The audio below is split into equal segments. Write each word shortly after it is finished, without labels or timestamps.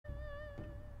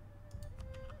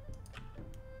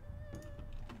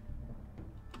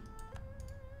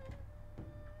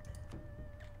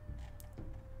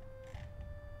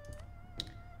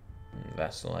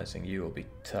Vassalizing you will be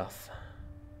tough.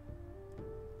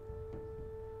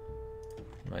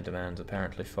 My demands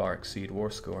apparently far exceed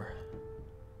war score.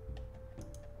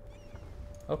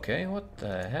 Okay, what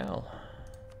the hell?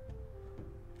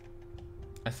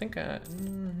 I think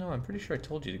no, I'm pretty sure I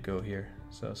told you to go here.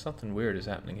 So something weird is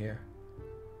happening here.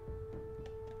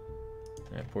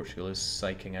 Yeah, Portugal is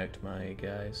psyching out my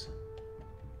guys.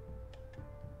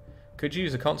 Could you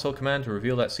use a console command to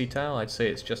reveal that sea tile? I'd say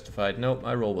it's justified. Nope,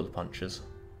 I roll with the punches.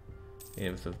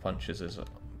 Even if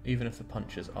the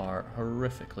punches are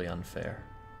horrifically unfair.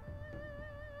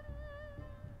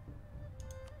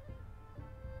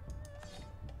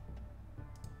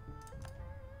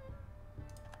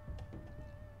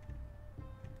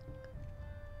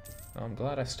 I'm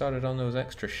glad I started on those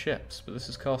extra ships, but this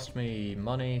has cost me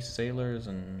money, sailors,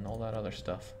 and all that other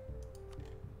stuff.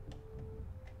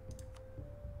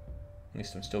 At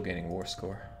least I'm still gaining war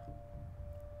score.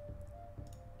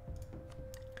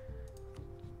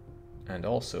 And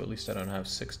also, at least I don't have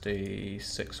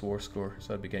 66 war score,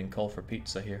 so I'd be getting call for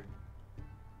pizza here.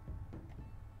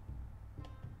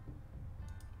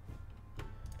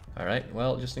 Alright,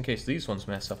 well, just in case these ones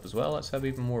mess up as well, let's have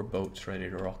even more boats ready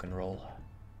to rock and roll.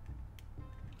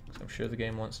 I'm sure the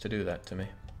game wants to do that to me.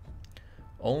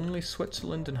 Only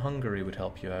Switzerland and Hungary would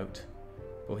help you out.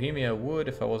 Bohemia would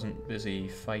if I wasn't busy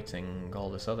fighting all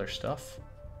this other stuff.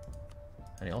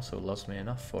 And he also loves me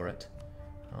enough for it.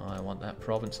 Oh, I want that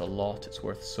province a lot. It's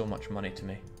worth so much money to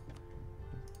me.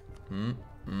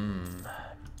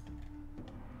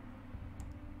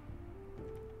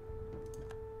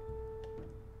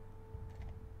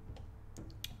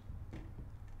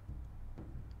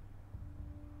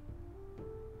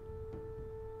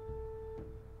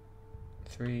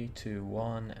 3, 2,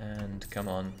 1, and come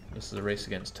on. This is a race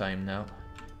against time now.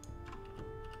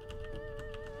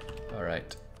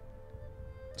 Alright.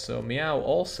 So Meow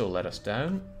also let us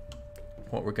down.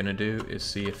 What we're gonna do is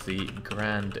see if the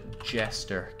Grand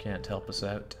Jester can't help us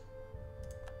out.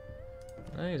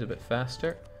 He's a bit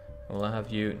faster. We'll have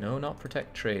you, no, not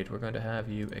protect trade. We're going to have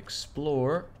you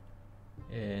explore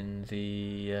in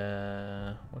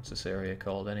the, what's this area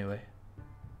called anyway?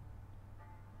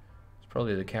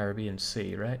 Probably the Caribbean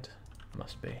Sea, right?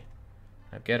 Must be.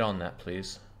 Now get on that,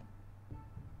 please.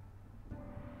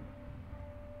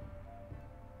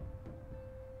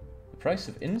 The price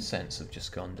of incense have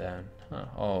just gone down. Huh.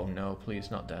 Oh no,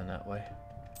 please not down that way.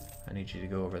 I need you to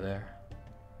go over there.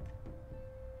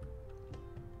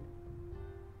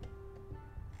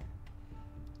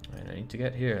 And I need to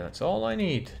get here. That's all I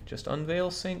need. Just unveil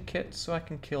St. Kitts so I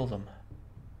can kill them.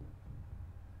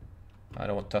 I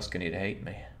don't want Tuscany to hate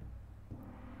me.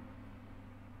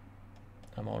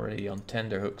 I'm already on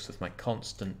tenterhooks with my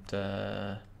constant,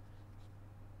 well,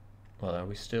 are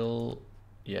we still,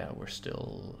 yeah, we're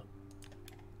still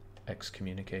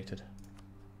excommunicated.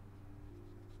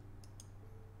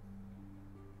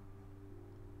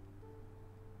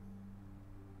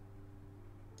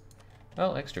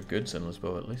 Well, extra goods in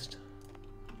Lisboa at least.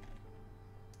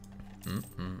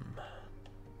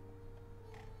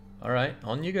 Alright,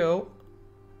 on you go.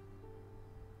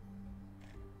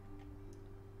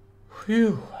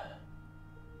 Phew.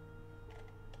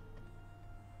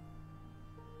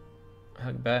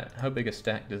 How big a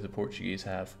stack does the Portuguese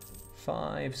have?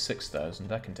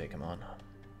 6,000. I can take them on.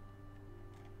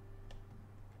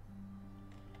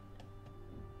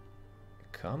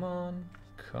 Come on,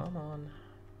 come on.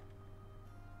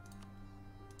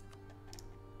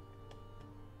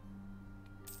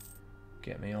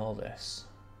 Get me all this.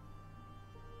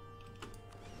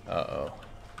 Uh-oh.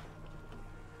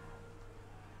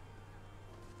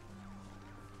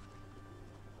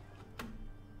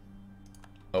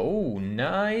 Oh,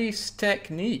 nice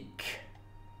technique.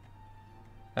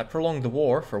 That prolonged the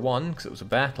war, for one, because it was a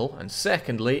battle, and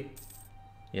secondly,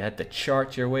 you had to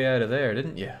chart your way out of there,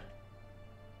 didn't you?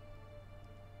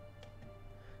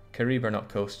 Carib are not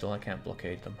coastal, I can't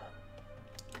blockade them.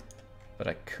 But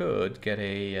I could get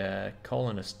a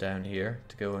colonist down here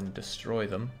to go and destroy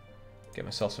them. Get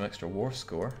myself some extra war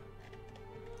score.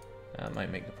 That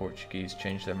might make the Portuguese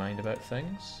change their mind about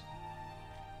things.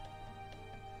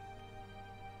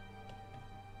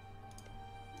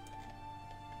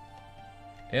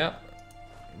 Yeah,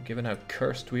 given how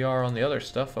cursed we are on the other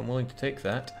stuff, I'm willing to take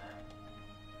that.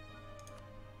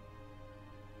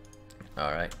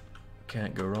 Alright,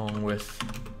 can't go wrong with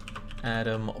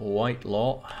Adam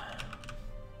Whitelaw.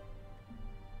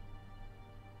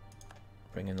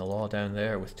 Bringing the law down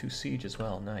there with 2 siege as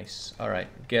well, nice. Alright,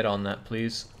 get on that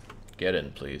please. Get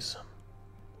in please.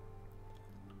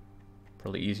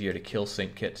 Probably easier to kill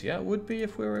St. Kitts. Yeah, it would be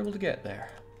if we were able to get there.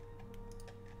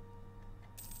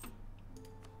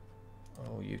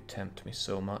 Oh, you tempt me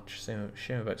so much.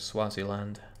 Shame about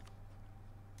Swaziland.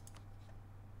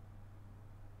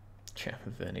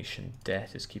 Venetian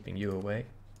debt is keeping you away.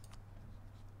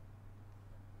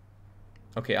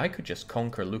 Okay, I could just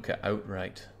conquer Lucca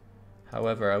outright.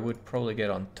 However, I would probably get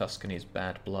on Tuscany's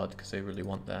bad blood because they really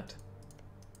want that.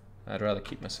 I'd rather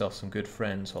keep myself some good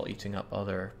friends while eating up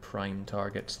other prime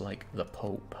targets like the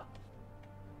Pope.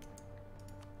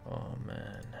 Oh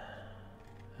man,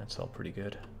 that's all pretty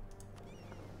good.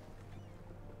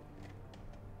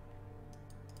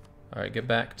 Alright, get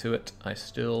back to it. I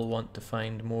still want to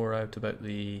find more out about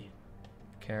the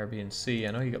Caribbean Sea.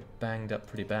 I know you got banged up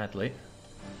pretty badly.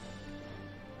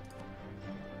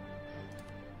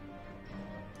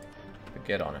 But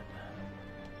get on it.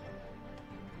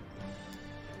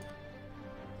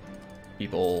 Be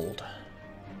bold.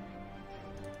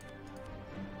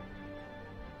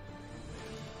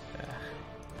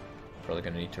 Probably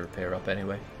going to need to repair up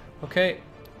anyway. Okay.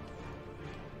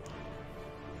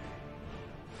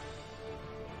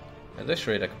 At this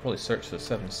rate, I could probably search the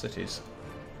 7 cities.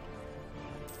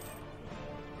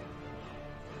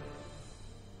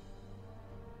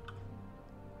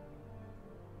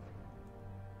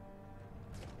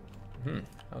 That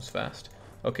was fast.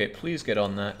 Okay, please get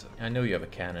on that. I know you have a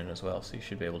cannon as well, so you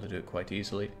should be able to do it quite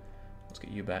easily. Let's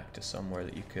get you back to somewhere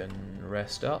that you can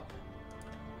rest up.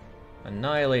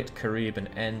 Annihilate Carib and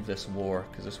end this war,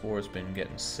 because this war has been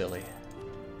getting silly.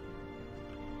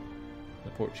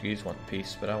 The Portuguese want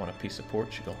peace, but I want a piece of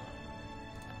Portugal.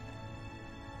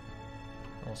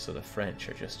 Also, the French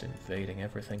are just invading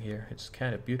everything here. It's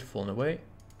kind of beautiful in a way.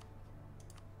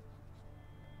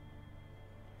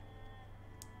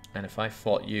 And if I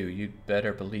fought you, you'd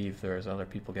better believe there's other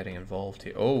people getting involved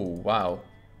here. Oh, wow.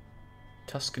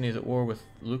 Tuscany is at war with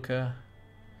Lucca.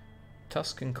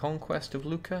 Tuscan conquest of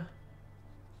Lucca?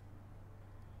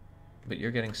 But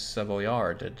you're getting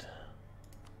Savoyarded.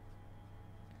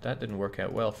 That didn't work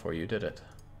out well for you, did it?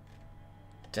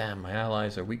 Damn, my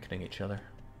allies are weakening each other,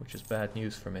 which is bad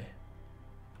news for me.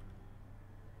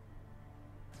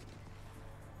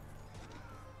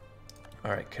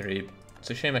 Alright, Carib. It's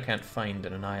a shame I can't find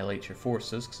and annihilate your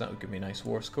forces, because that would give me a nice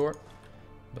war score.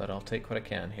 But I'll take what I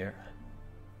can here.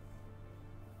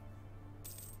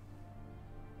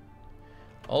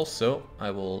 Also,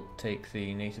 I will take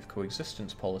the native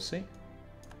coexistence policy,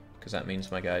 because that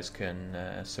means my guys can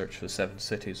search for the 7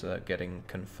 cities without getting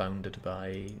confounded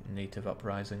by native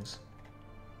uprisings.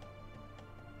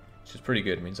 Which is pretty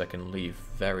good, it means I can leave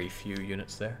very few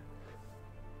units there.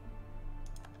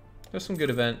 There's some good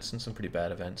events and some pretty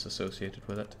bad events associated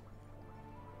with it.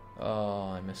 Oh,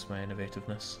 I miss my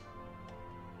innovativeness.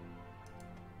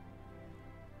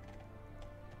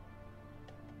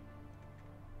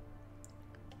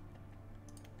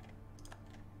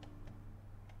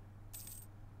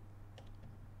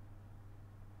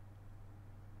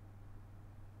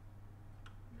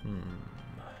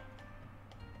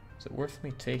 Is it worth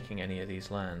me taking any of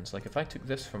these lands? Like, if I took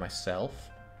this for myself,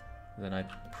 then I'd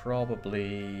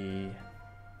probably...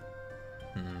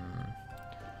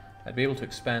 I'd be able to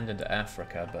expand into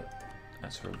Africa, but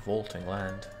that's revolting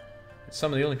land. It's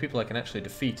some of the only people I can actually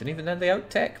defeat, and even then they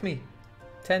out-tech me!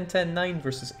 10-10-9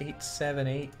 versus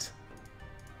 8-7-8.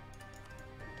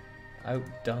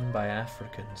 Outdone by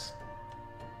Africans.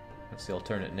 That's the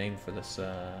alternate name for this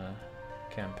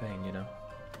campaign, you know.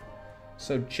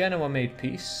 So Genoa made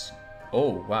peace.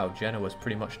 Oh wow, Genoa's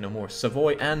pretty much no more.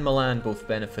 Savoy and Milan both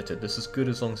benefited. This is good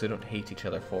as long as they don't hate each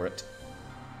other for it.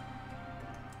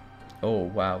 Oh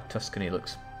wow, Tuscany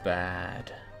looks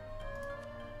bad.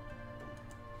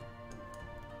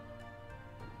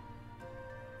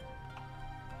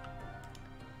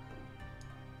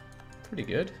 Pretty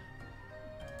good.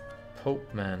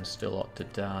 Pope Man still ought to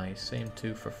die. Same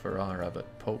too for Ferrara,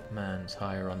 but Pope Man's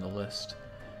higher on the list.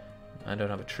 I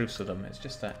don't have a truce with them, it's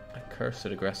just that accursed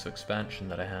aggressive expansion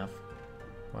that I have.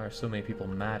 Why are so many people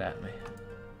mad at me?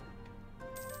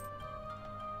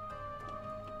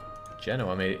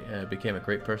 Genoa became a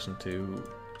great person to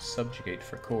subjugate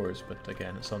for cores, but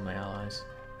again, it's on my allies.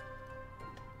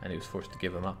 And he was forced to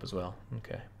give them up as well.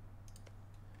 Okay.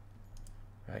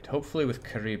 Right, hopefully with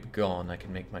Carib gone, I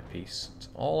can make my peace. It's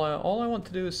all I want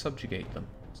to do is subjugate them.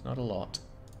 It's not a lot.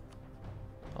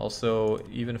 Also,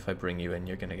 even if I bring you in,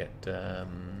 you're gonna get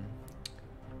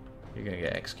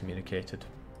excommunicated.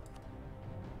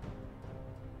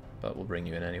 But we'll bring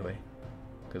you in anyway,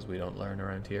 because we don't learn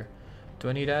around here. Do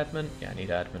I need admin? Yeah, I need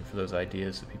admin for those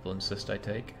ideas that people insist I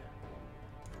take.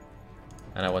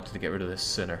 And I wanted to get rid of this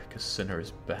sinner, because sinner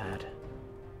is bad.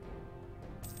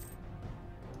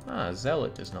 Ah,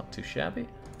 zealot is not too shabby.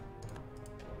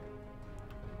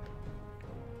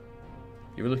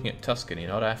 You were looking at Tuscany,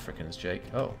 not Africans, Jake.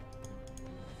 Oh.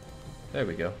 There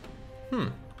we go. I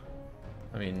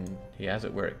mean, he has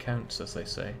it where it counts, as they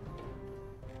say.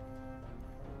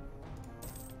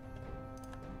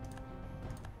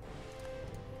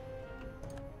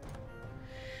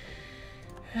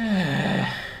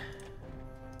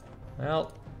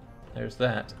 Well, there's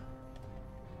that.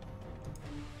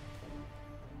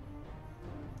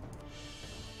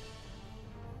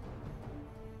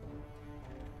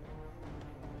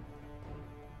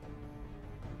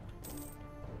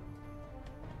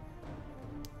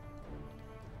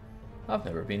 I've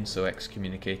never been so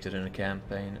excommunicated in a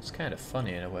campaign. It's kind of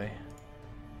funny in a way.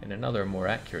 In another, more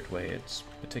accurate way, it's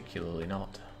particularly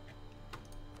not.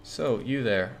 So, you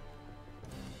there.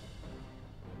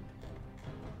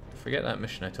 Forget that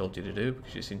mission I told you to do,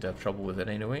 because you seem to have trouble with it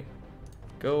anyway.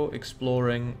 Go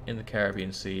exploring in the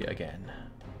Caribbean Sea again.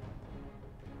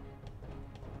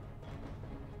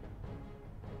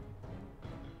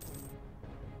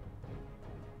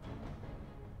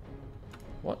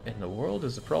 What in the world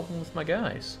is the problem with my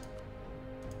guys?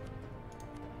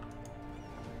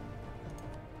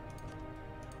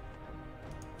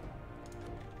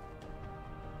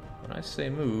 When I say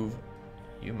move,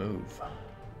 you move.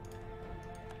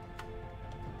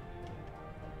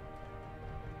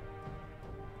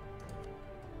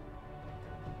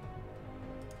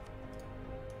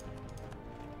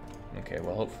 Okay,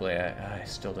 well hopefully I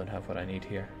still don't have what I need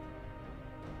here.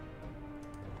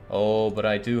 Oh, but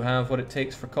I do have what it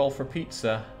takes for call for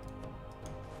pizza.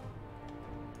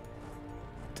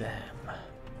 Damn.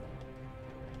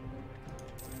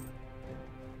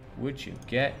 Would you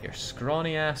get your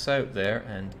scrawny ass out there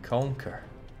and conquer?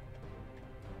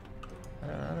 I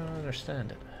don't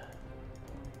understand it.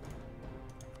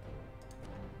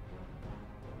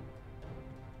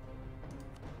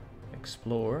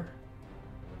 Explore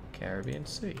Caribbean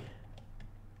Sea.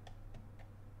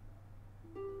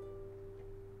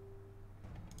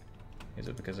 Is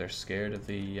it because they're scared of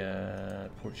the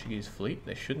Portuguese fleet?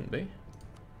 They shouldn't be.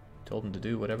 Told them to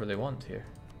do whatever they want here.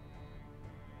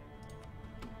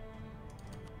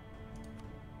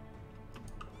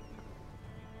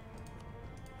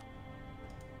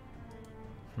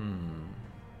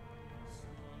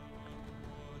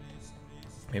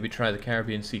 Maybe try the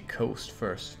Caribbean Sea coast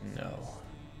first. No.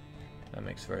 That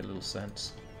makes very little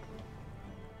sense.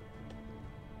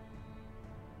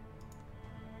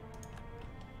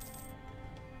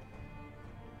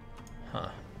 Huh.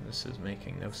 This is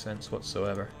making no sense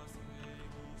whatsoever.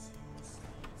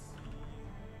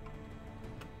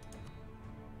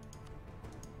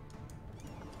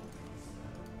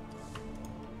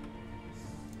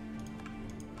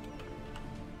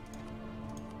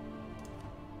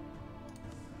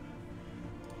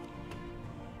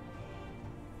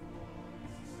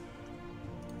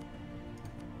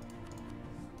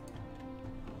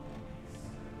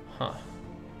 Huh.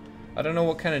 I don't know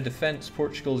what kind of defense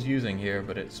Portugal's using here,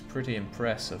 but it's pretty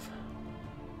impressive.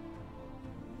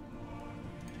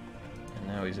 And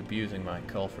now he's abusing my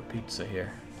call for pizza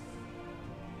here.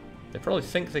 They probably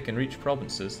think they can reach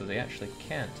provinces that they actually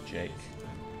can't, Jake.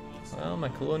 Well, my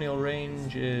colonial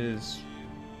range is...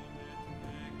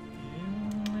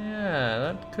 yeah,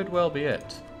 that could well be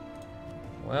it.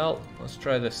 Well, let's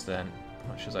try this then.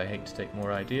 Much as I hate to take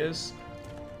more ideas.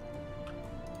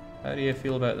 How do you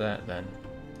feel about that then?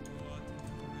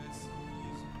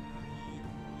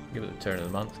 Give it the turn of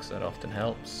the month because that often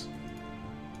helps.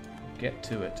 Get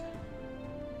to it.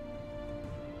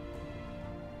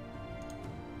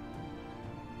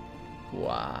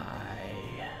 Why?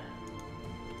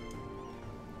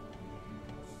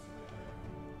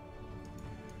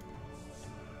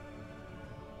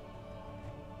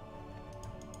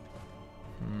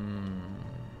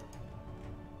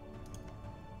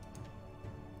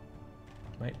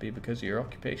 Might be because your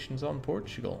occupation's on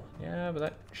Portugal. Yeah, but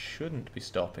that shouldn't be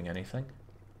stopping anything.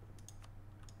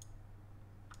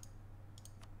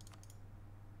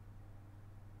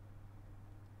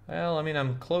 Well, I mean,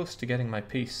 I'm close to getting my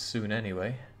peace soon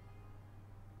anyway.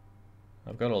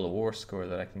 I've got all the war score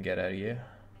that I can get out of you.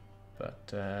 But,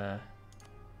 well,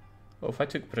 if I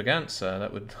took Braganza,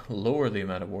 that would lower the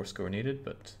amount of war score needed,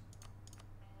 but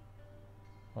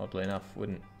oddly enough,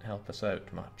 wouldn't help us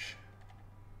out much.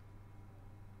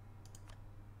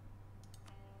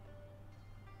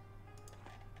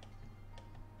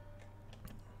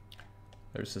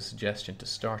 There's a suggestion to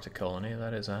start a colony.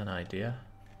 That is an idea.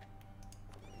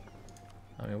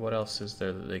 I mean, what else is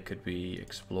there that they could be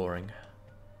exploring?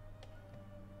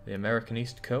 The American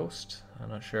East Coast? I'm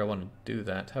not sure I want to do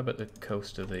that. How about the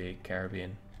coast of the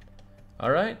Caribbean?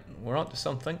 Alright, we're on to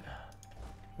something.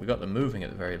 We got them moving at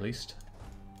the very least.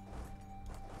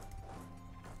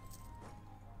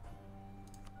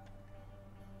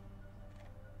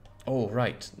 Oh,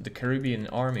 right. The Caribbean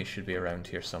army should be around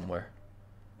here somewhere.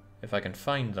 If I can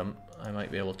find them, I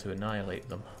might be able to annihilate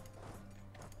them.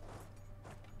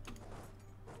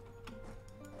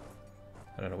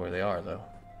 I don't know where they are, though.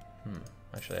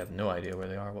 Actually, I have no idea where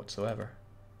they are whatsoever.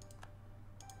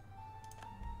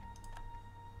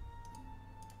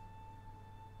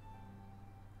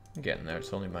 I'm getting there.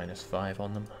 It's only -5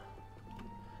 on them.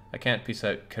 I can't piece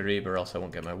out Carib or else I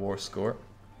won't get my war score,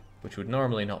 which would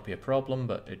normally not be a problem,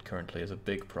 but it currently is a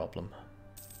big problem.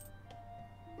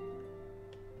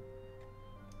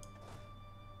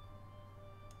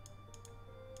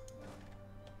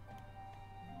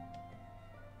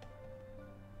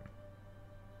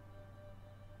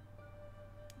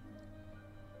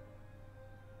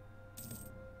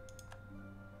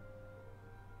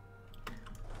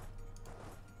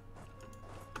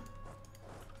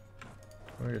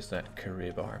 Where's that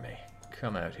Carib army?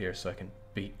 Come out here so I can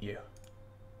beat you.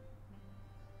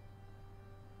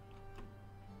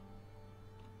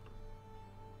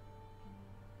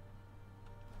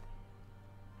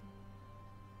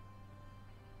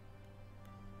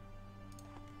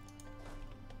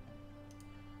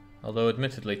 Although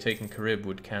admittedly taking Carib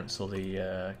would cancel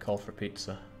the call for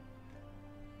pizza.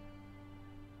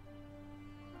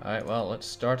 Alright, well, let's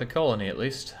start a colony at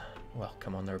least. Well,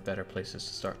 come on, there are better places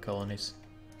to start colonies.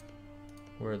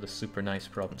 Where are the super nice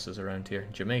provinces around here?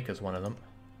 Jamaica's one of them.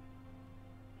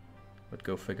 But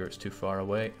go figure, it's too far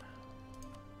away.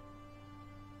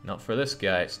 Not for this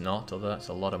guy, it's not, although that's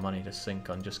a lot of money to sink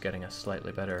on just getting a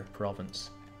slightly better province.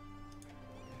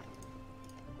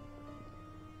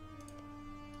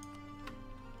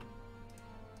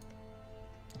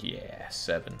 Yeah,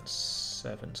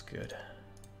 seven's good.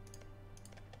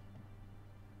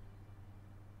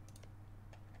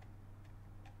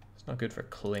 It's not good for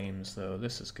claims, though.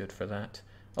 This is good for that.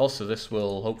 Also, this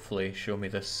will hopefully show me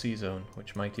this sea zone,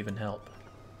 which might even help.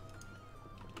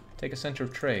 Take a center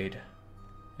of trade.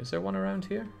 Is there one around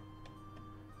here?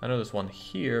 I know there's one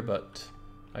here, but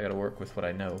I gotta work with what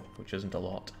I know, which isn't a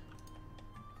lot.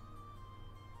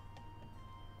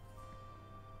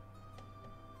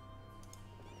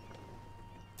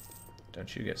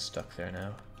 Don't you get stuck there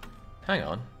now. Hang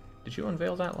on. Did you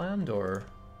unveil that land, or...?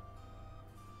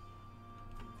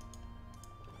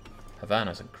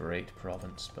 Havana's a great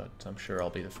province, but I'm sure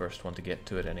I'll be the first one to get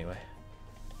to it anyway.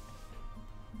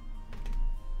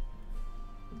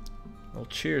 Well,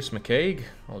 cheers, McCaig.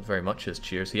 Well, it very much is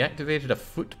cheers. He activated a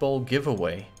football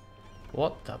giveaway.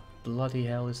 What the bloody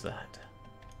hell is that?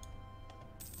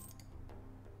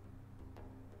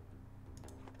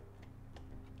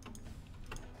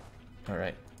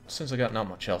 Alright, since I got not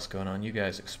much else going on, you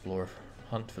guys explore.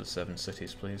 Hunt for the 7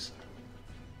 cities, please.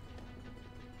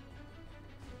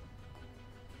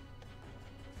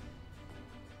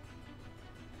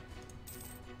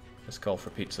 This call for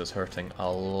pizza is hurting a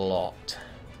lot.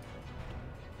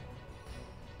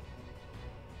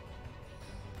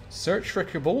 Search for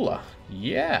Ebola.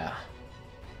 Yeah.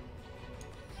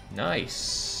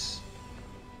 Nice.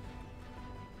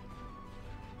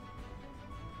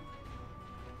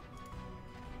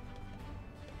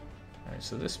 Alright,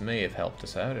 so this may have helped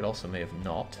us out. It also may have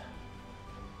not.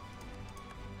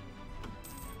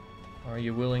 Are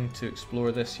you willing to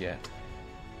explore this yet?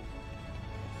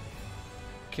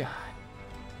 God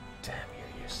damn,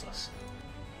 you're useless.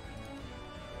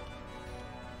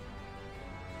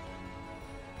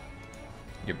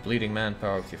 You're bleeding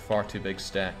manpower with your far too big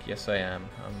stack. Yes, I am.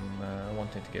 I'm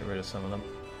wanting to get rid of some of them.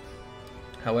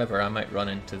 However, I might run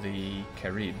into the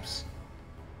Caribs.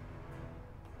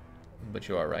 But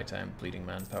you are right, I am bleeding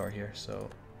manpower here, so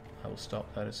I will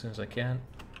stop that as soon as I can.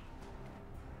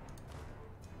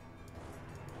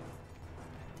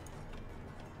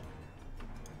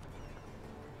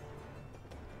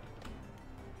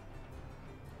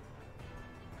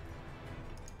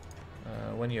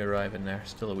 When you arrive in there,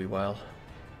 still a wee while.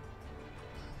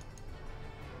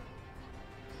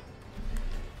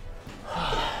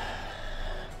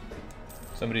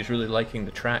 Somebody's really liking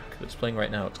the track that's playing right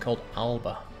now. It's called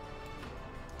Alba.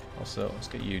 Also, let's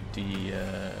get you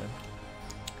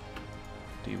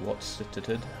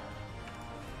what's-it-ted.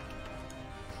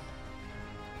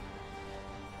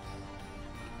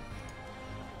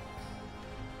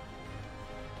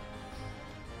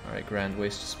 Alright, grand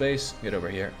waste of space. Get over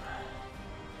here.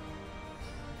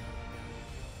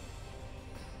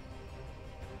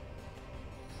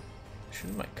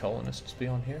 Shouldn't my colonists be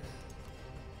on here?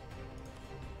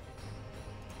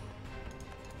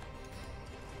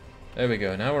 There we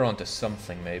go, now we're on to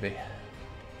something, maybe.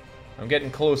 I'm getting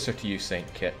closer to you,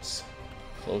 St. Kitts.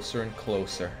 Closer and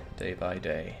closer, day by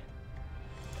day.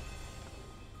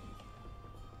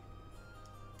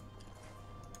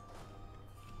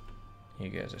 You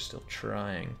guys are still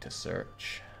trying to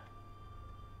search.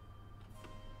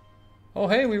 Oh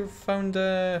hey, we found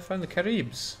the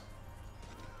Caribs.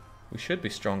 We should be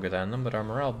stronger than them, but our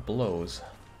morale blows.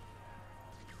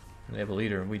 They have a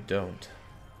leader and we don't.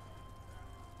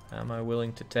 Am I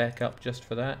willing to tech up just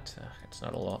for that? It's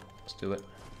not a lot. Let's do it.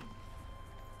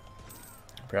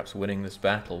 Perhaps winning this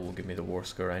battle will give me the war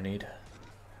score I need.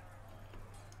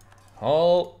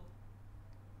 Oh!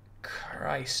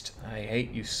 Christ, I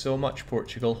hate you so much,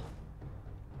 Portugal.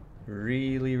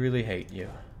 Really, really hate you.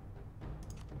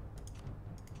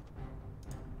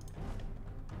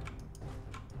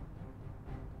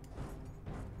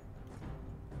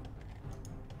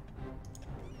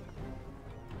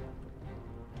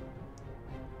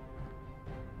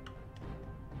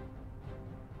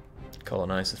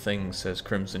 Colonize the thing, says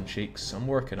Crimson Cheeks. I'm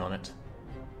working on it.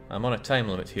 I'm on a time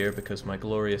limit here because my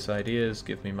glorious ideas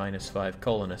give me -5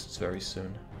 colonists very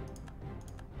soon.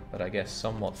 But I guess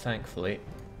somewhat thankfully,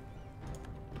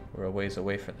 we're a ways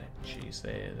away from it. Jeez,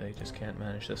 they just can't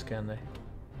manage this, can they?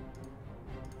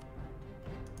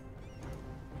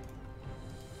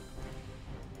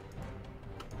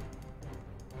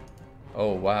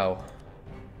 Oh wow.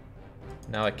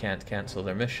 Now I can't cancel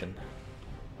their mission.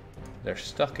 They're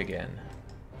stuck again.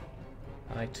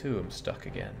 I too am stuck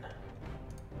again.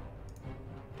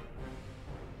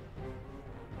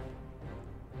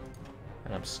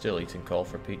 And I'm still eating call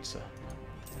for pizza.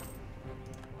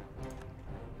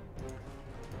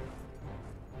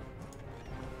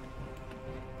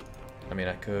 I mean,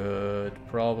 I could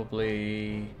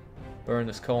probably burn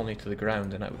this colony to the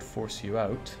ground and that would force you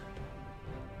out.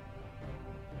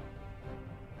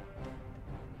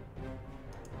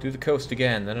 Do the coast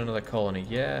again, then another colony.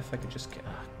 Yeah, if I could just get...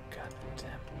 Oh, god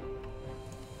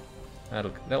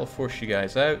damn. That'll force you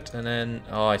guys out, and then...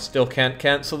 Oh, I still can't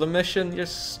cancel the mission. You're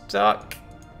stuck.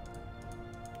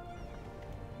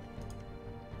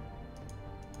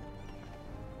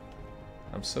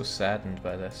 I'm so saddened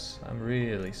by this. I'm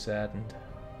really saddened.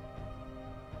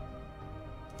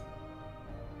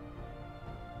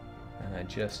 And I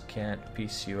just can't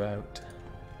piece you out.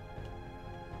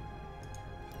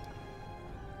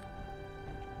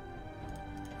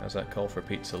 How's that call for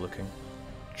pizza looking?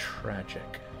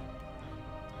 Tragic.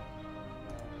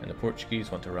 And the Portuguese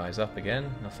want to rise up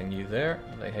again. Nothing new there.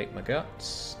 They hate my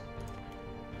guts.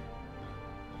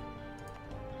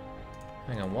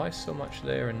 Hang on, why so much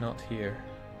there and not here?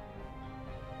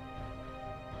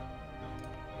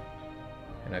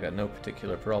 And I got no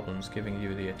particular problems giving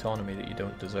you the autonomy that you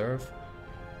don't deserve.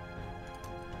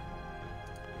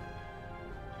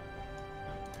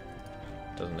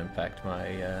 Doesn't impact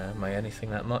my my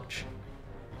anything that much.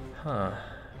 Huh.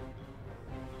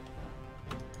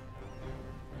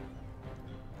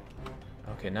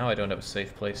 Okay, now I don't have a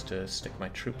safe place to stick my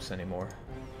troops anymore.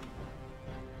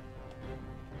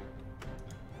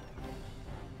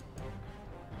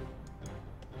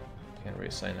 Can't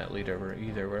reassign that leader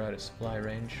either, we're out of supply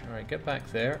range. Alright, get back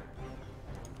there.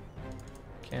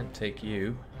 Can't take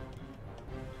you.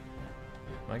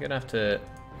 Am I gonna have to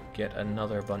get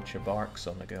another bunch of barks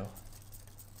on the go?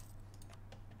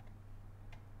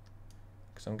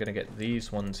 Because I'm gonna get these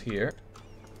ones here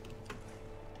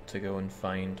to go and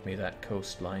find me that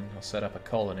coastline. I'll set up a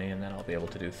colony and then I'll be able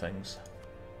to do things.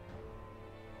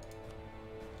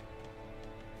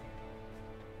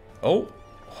 Oh!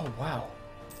 Oh wow!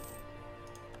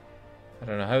 I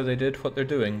don't know how they did what they're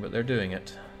doing, but they're doing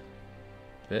it.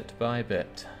 Bit by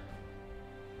bit.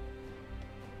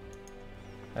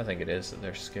 I think it is that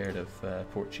they're scared of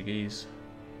Portuguese.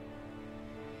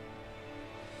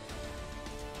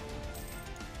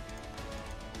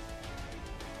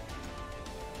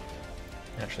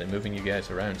 Actually, moving you guys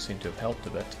around seemed to have helped a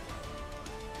bit.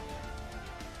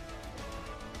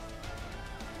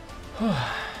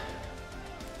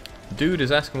 Dude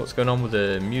is asking what's going on with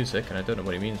the music, and I don't know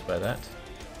what he means by that.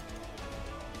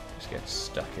 Just get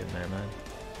stuck in there, man.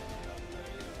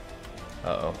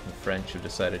 Uh-oh, the French have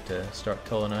decided to start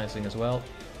colonizing as well.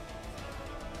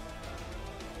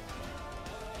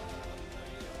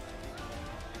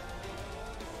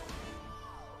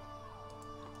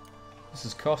 This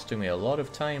is costing me a lot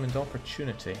of time and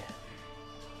opportunity.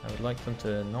 I would like them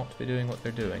to not be doing what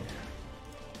they're doing.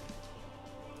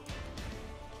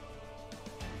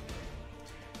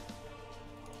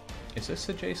 Is this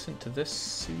adjacent to this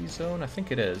sea zone? I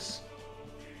think it is.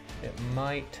 It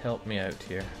might help me out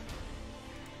here.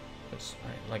 But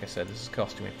like I said, this is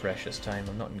costing me precious time.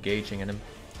 I'm not engaging in him.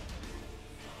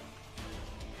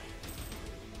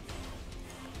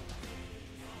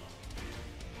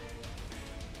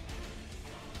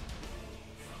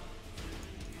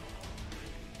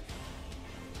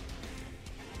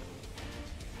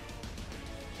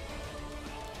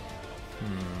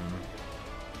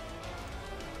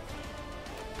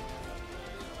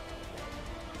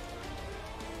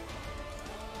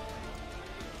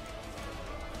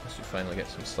 Unless we finally get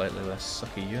some slightly less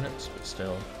sucky units, but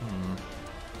still.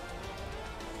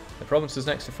 The provinces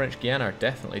next to French Guiana are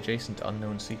definitely adjacent to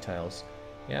unknown sea tiles.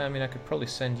 Yeah, I mean, I could probably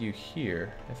send you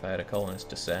here if I had a colonist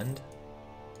to send.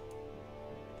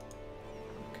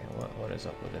 Okay, what is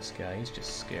up with this guy? He's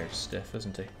just scared stiff,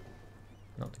 isn't he?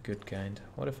 Not the good kind.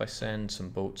 What if I send some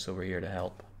boats over here to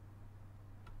help?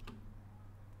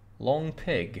 Long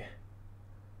pig.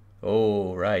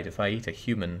 Oh, right, if I eat a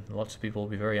human, lots of people will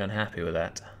be very unhappy with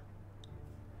that.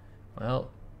 Well,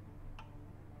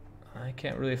 I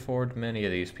can't really afford many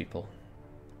of these people.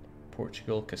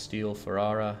 Portugal, Castile,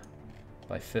 Ferrara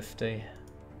by 50.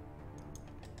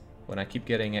 When I keep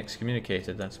getting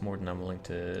excommunicated, that's more than I'm willing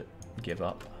to give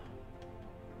up.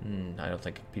 I don't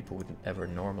think people would ever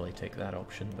normally take that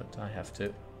option, but I have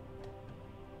to.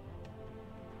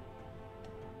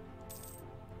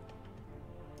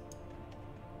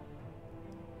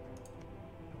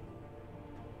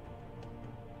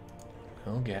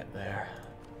 We'll get there.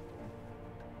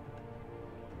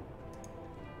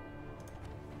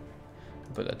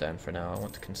 I'll put that down for now. I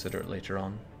want to consider it later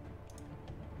on.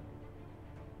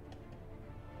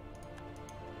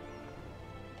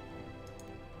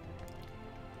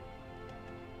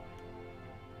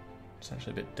 It's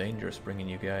actually a bit dangerous bringing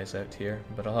you guys out here,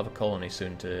 but I'll have a colony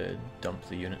soon to dump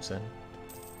the units in.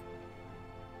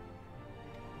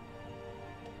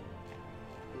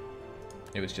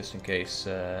 It was just in case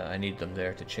I need them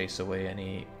there to chase away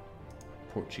any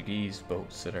Portuguese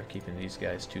boats that are keeping these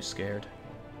guys too scared.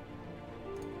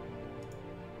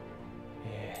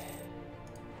 Yeah.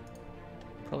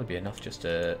 Probably be enough just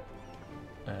to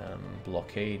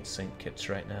blockade St. Kitts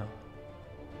right now.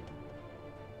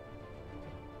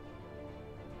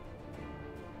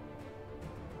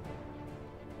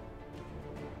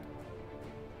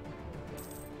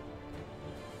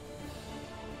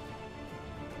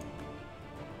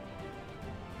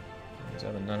 He's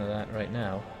having none of that right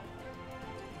now.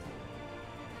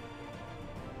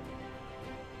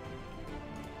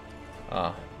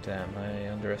 Ah, damn, I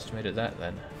underestimated that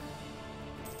then.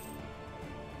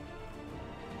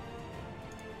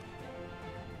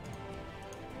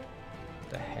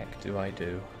 The heck do I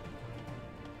do?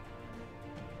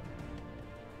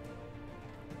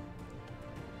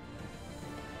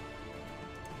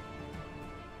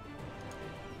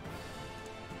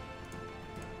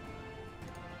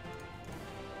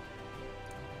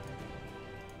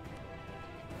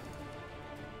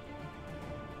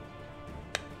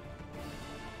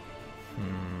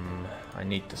 I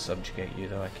need to subjugate you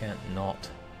though, I can't not.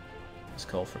 This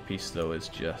call for peace though is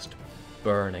just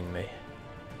burning me.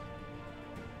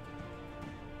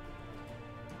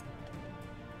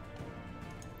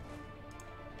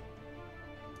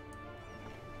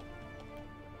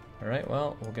 Alright,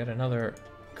 well, we'll get another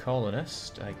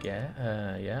colonist, I guess.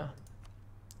 Yeah.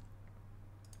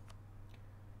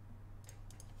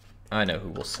 I know who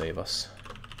will save us.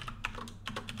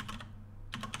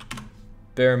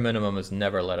 Bare minimum has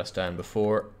never let us down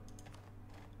before,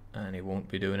 and he won't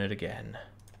be doing it again.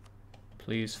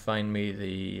 Please find me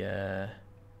the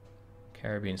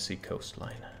Caribbean Sea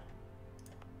coastline.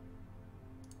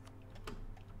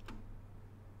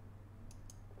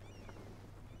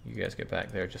 You guys get back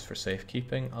there just for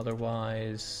safekeeping.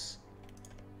 Otherwise,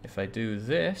 if I do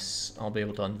this, I'll be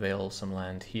able to unveil some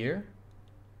land here.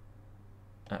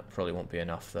 That probably won't be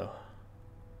enough though.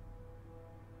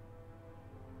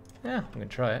 Yeah, I'm gonna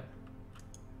try it.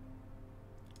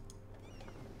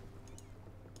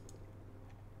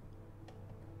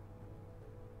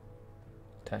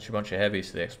 Attach a bunch of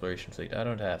heavies to the exploration fleet. I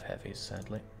don't have heavies,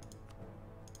 sadly.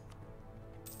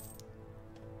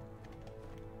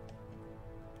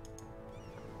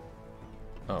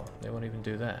 Oh, they won't even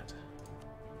do that.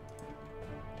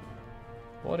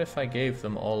 What if I gave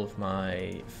them all of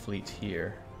my fleet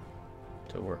here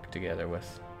to work together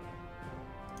with?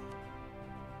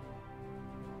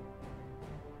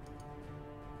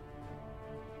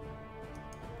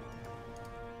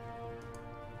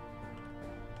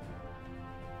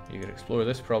 You could explore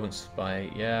this province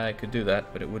by... Yeah, I could do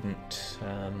that, but it wouldn't...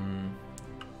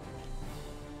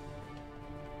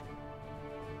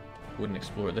 wouldn't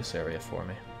explore this area for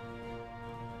me.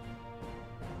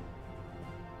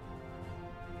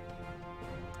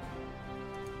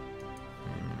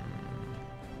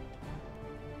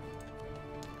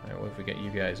 Alright, what if we get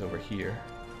you guys over here?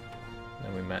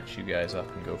 Then we match you guys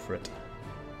up and go for it.